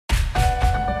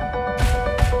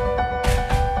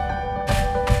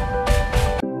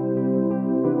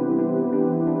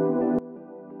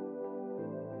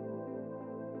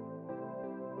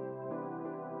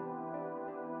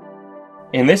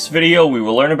In this video, we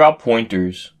will learn about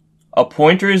pointers. A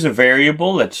pointer is a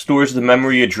variable that stores the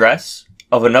memory address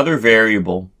of another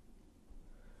variable.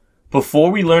 Before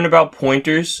we learn about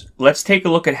pointers, let's take a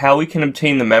look at how we can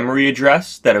obtain the memory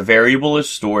address that a variable is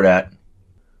stored at.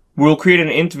 We'll create an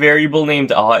int variable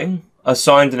named I,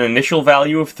 assigned an initial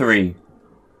value of 3.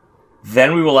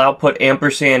 Then we will output &i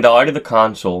to the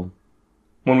console.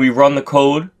 When we run the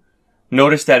code,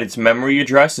 notice that its memory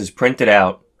address is printed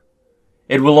out.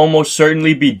 It will almost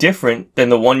certainly be different than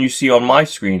the one you see on my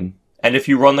screen, and if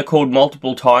you run the code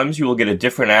multiple times, you will get a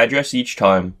different address each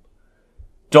time.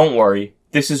 Don't worry,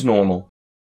 this is normal.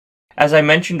 As I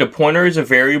mentioned, a pointer is a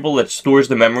variable that stores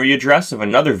the memory address of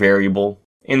another variable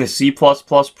in the C++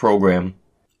 program.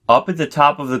 Up at the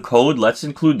top of the code, let's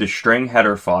include the string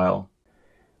header file.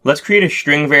 Let's create a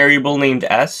string variable named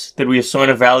s that we assign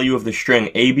a value of the string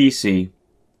abc.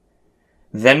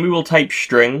 Then we will type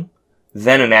string,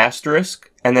 then an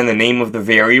asterisk, and then the name of the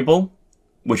variable,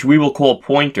 which we will call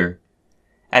pointer,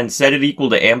 and set it equal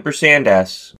to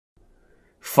 &s.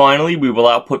 Finally, we will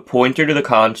output pointer to the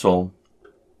console.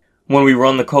 When we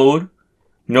run the code,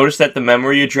 notice that the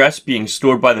memory address being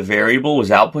stored by the variable was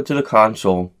output to the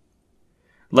console.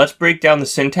 Let's break down the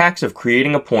syntax of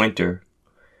creating a pointer.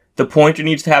 The pointer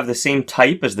needs to have the same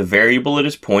type as the variable it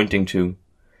is pointing to.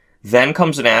 Then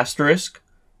comes an asterisk,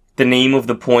 the name of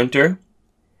the pointer,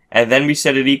 and then we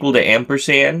set it equal to &,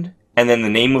 and then the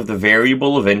name of the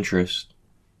variable of interest.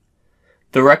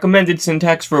 The recommended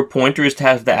syntax for a pointer is to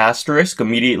have the asterisk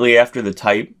immediately after the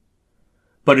type,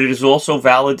 but it is also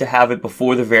valid to have it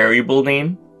before the variable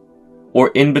name, or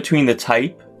in between the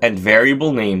type and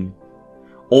variable name.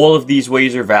 All of these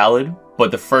ways are valid,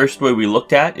 but the first way we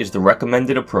looked at is the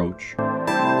recommended approach.